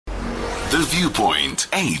The Viewpoint,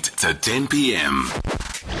 8 to 10 p.m.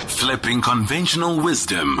 Flipping conventional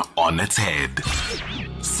wisdom on its head.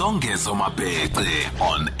 Songezo Mabece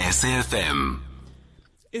on SAfm.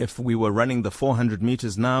 If we were running the 400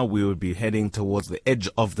 meters now, we would be heading towards the edge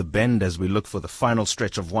of the bend as we look for the final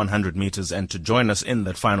stretch of 100 meters. And to join us in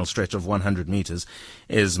that final stretch of 100 meters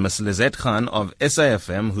is Ms. Lizette Khan of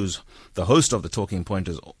SAfm, who's the host of the Talking Point,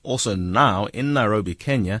 is also now in Nairobi,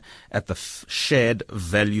 Kenya at the Shared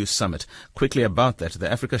Value Summit. Quickly about that, the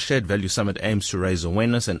Africa Shared Value Summit aims to raise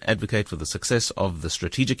awareness and advocate for the success of the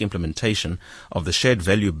strategic implementation of the shared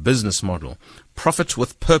value business model. Profit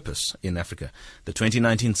with purpose in Africa. The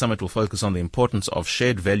 2019 summit will focus on the importance of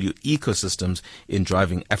shared value ecosystems in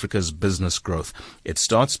driving Africa's business growth. It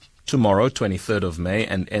starts tomorrow, 23rd of May,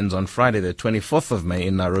 and ends on Friday, the 24th of May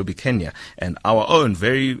in Nairobi, Kenya. And our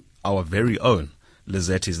very own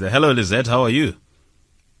Lizette is there. Hello, Lizette. How are you?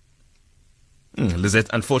 Lizette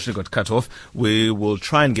unfortunately got cut off. We will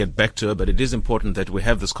try and get back to her, but it is important that we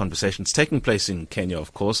have this conversation. It's taking place in Kenya,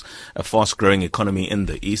 of course, a fast-growing economy in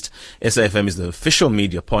the East. SAfm is the official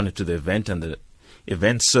media partner to the event, and the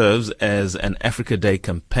event serves as an Africa Day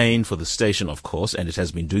campaign for the station, of course, and it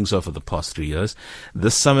has been doing so for the past 3 years.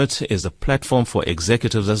 This summit is a platform for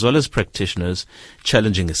executives as well as practitioners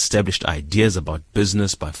challenging established ideas about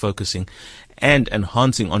business by focusing and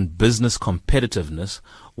enhancing on business competitiveness,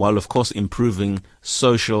 while, of course, improving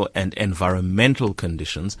social and environmental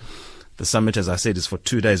conditions. The summit, as I said, is for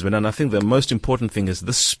 2 days. And I think the most important thing is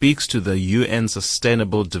this speaks to the UN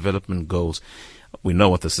Sustainable Development Goals. We know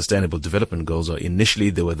what the Sustainable Development Goals are. Initially,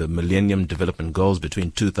 there were the Millennium Development Goals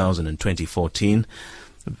between 2000 and 2014.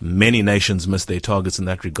 Many nations missed their targets in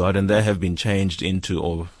that regard, and they have been changed into,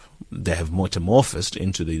 or they have metamorphosed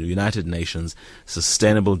into, the United Nations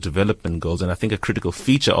Sustainable Development Goals. And I think a critical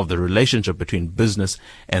feature of the relationship between business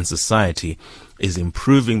and society is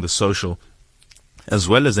improving the social as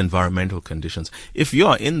well as environmental conditions. If you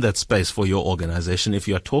are in that space for your organization, if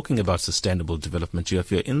you are talking about sustainable development,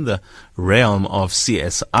 if you're in the realm of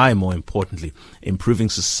CSI, more importantly, improving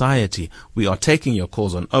society, we are taking your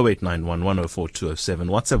calls on 0891 104 207.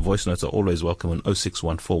 WhatsApp voice notes are always welcome on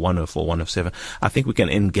 0614 104 107. I think we can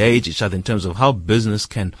engage each other in terms of how business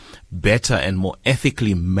can better and more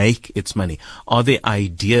ethically make its money. Are there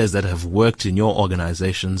ideas that have worked in your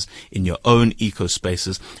organizations, in your own eco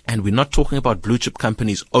spaces? And we're not talking about blue chip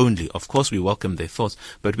companies only. Of course, we welcome their thoughts,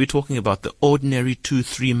 but we're talking about the ordinary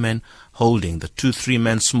 2-3 man holding, the 2-3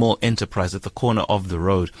 man small enterprise at the corner of the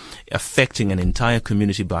road, affecting an entire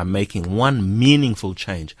community by making one meaningful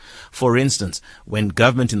change. For instance, when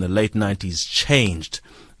government in the late 90s changed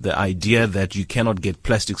the idea that you cannot get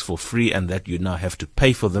plastics for free and that you now have to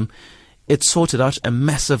pay for them, it sorted out a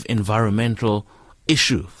massive environmental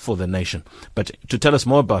issue for the nation. But to tell us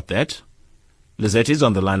more about that, Lizette is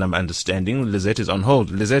on the line, I'm understanding. Lizette is on hold.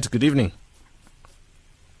 Lizette, good evening.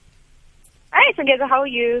 Hi, Songezo. How are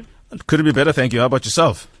you? Could it be better, thank you. How about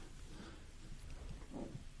yourself?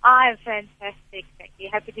 I'm fantastic, thank you.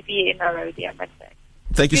 Happy to be in Nairobi, I must say.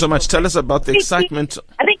 Thank you so much. Tell us about the excitement.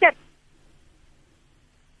 I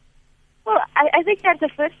think that the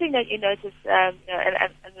first thing that you notice, and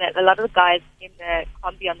a lot of the guys in the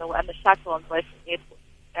combi on the shuttle on the way from the airport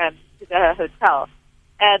to the hotel,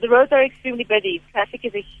 the roads are extremely busy. Traffic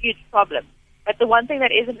is a huge problem. But the one thing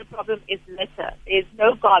that isn't a problem is litter. There's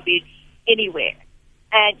no garbage anywhere.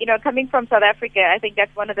 And, coming from South Africa, I think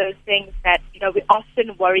that's one of those things that, we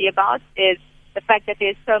often worry about is the fact that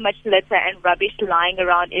there's so much litter and rubbish lying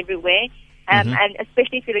around everywhere. And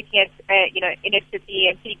especially if you're looking at, inner city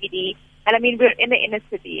and CBD. And I mean, we're in the inner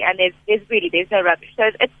city and there's no rubbish.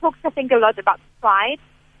 So it talks, I think, a lot about pride.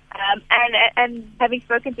 And having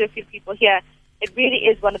spoken to a few people here, it really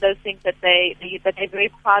is one of those things that they're very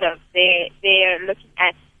proud of. They're looking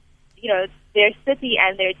at, their city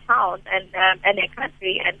and their town and their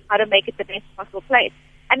country and how to make it the best possible place.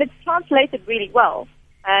 And it's translated really well,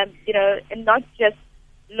 and not just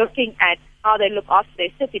looking at how they look after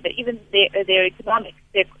their city, but even their economics.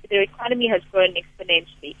 Their economy has grown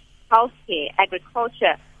exponentially. Healthcare,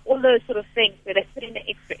 agriculture, all those sort of things where they put in the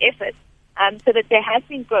extra effort, so that there has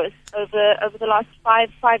been growth over the last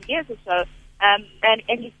five years or so. And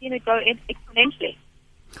you've seen it grow exponentially.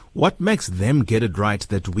 What makes them get it right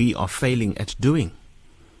that we are failing at doing?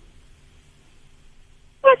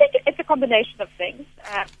 Well, I think it's a combination of things.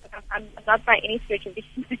 I'm not by any stretch of the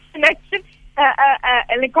imagination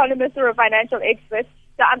an economist or a financial expert,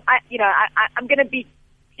 so I'm going to be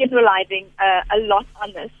generalizing a lot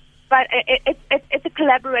on this. But it's a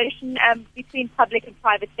collaboration between public and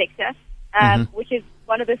private sector, which is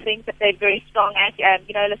one of the things that they're very strong at.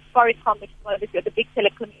 Safaricom, which is one of the big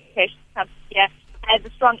telecommunications companies here, as a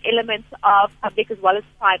strong element of public as well as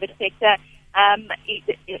private sector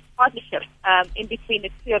partnership in between the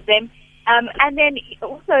two of them. And then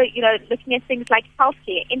also, looking at things like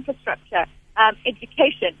healthcare, infrastructure,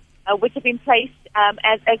 education, which have been placed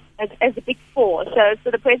as the big four.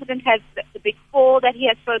 So the president has the big four that he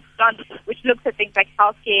has focused on, which looks at things like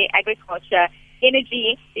healthcare, agriculture,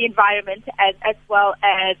 energy, the environment, as well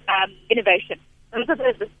as innovation. Those are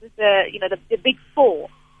the big four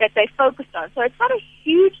that they focused on. So it's not a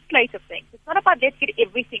huge slate of things. It's not about let's get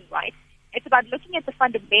everything right. It's about looking at the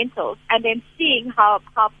fundamentals and then seeing how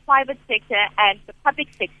private sector and the public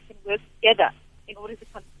sector can work together in order to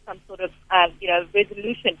come to some sort of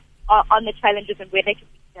resolution on the challenges and where they can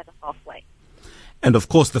meet together halfway. And of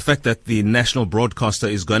course, the fact that the national broadcaster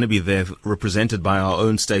is going to be there, represented by our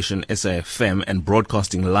own station, SAfm, and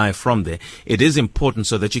broadcasting live from there, it is important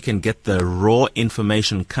so that you can get the raw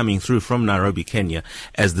information coming through from Nairobi, Kenya,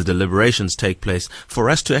 as the deliberations take place, for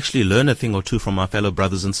us to actually learn a thing or two from our fellow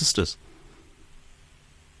brothers and sisters.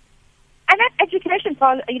 And that education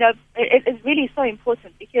part, is really so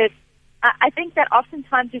important, because I think that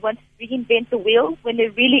oftentimes we want to reinvent the wheel when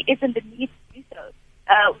there really isn't the need to do so.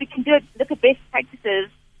 We can look at best practices,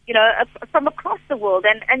 from across the world,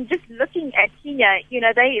 and just looking at Kenya,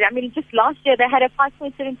 just last year they had a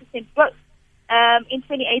 5.7% growth in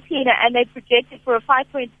 2018, and they projected for a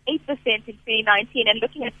 5.8% in 2019, and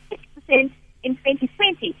looking at 6% in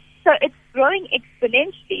 2020. So it's growing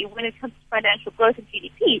exponentially when it comes to financial growth and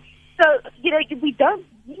GDP. So, we don't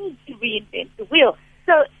need to reinvent the wheel.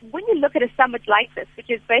 So when you look at a summit like this, which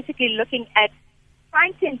is basically looking at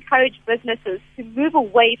trying to encourage businesses to move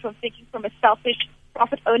away from thinking from a selfish,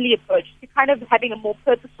 profit-only approach to kind of having a more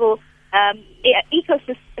purposeful,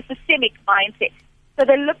 ecosystemic mindset. So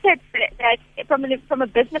they looked at that from a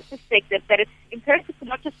business perspective, that it's imperative to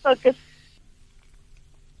not just focus.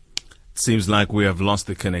 Seems like we have lost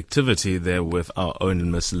the connectivity there with our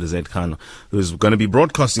own Miss Lizette Khan, who's going to be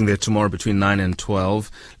broadcasting there tomorrow between 9 and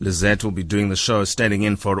 12. Lizette will be doing the show, standing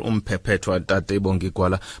in for Umpepetwa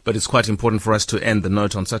Dadebongikwala. But it's quite important for us to end the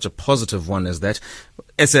note on such a positive one as that.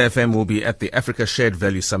 SAfm will be at the Africa Shared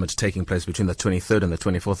Value Summit taking place between the 23rd and the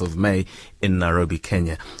 24th of May in Nairobi,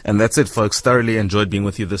 Kenya. And that's it, folks. Thoroughly enjoyed being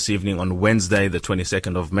with you this evening on Wednesday, the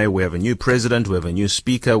 22nd of May. We have a new president, we have a new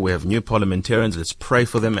speaker, we have new parliamentarians. Let's pray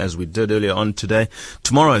for them as we did earlier on today.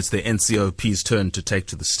 Tomorrow it's the NCOP's turn to take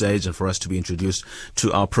to the stage and for us to be introduced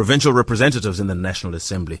to our provincial representatives in the National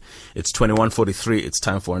Assembly. It's 21:43. It's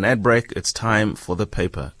time for an ad break. It's time for the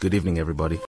paper. Good evening, everybody.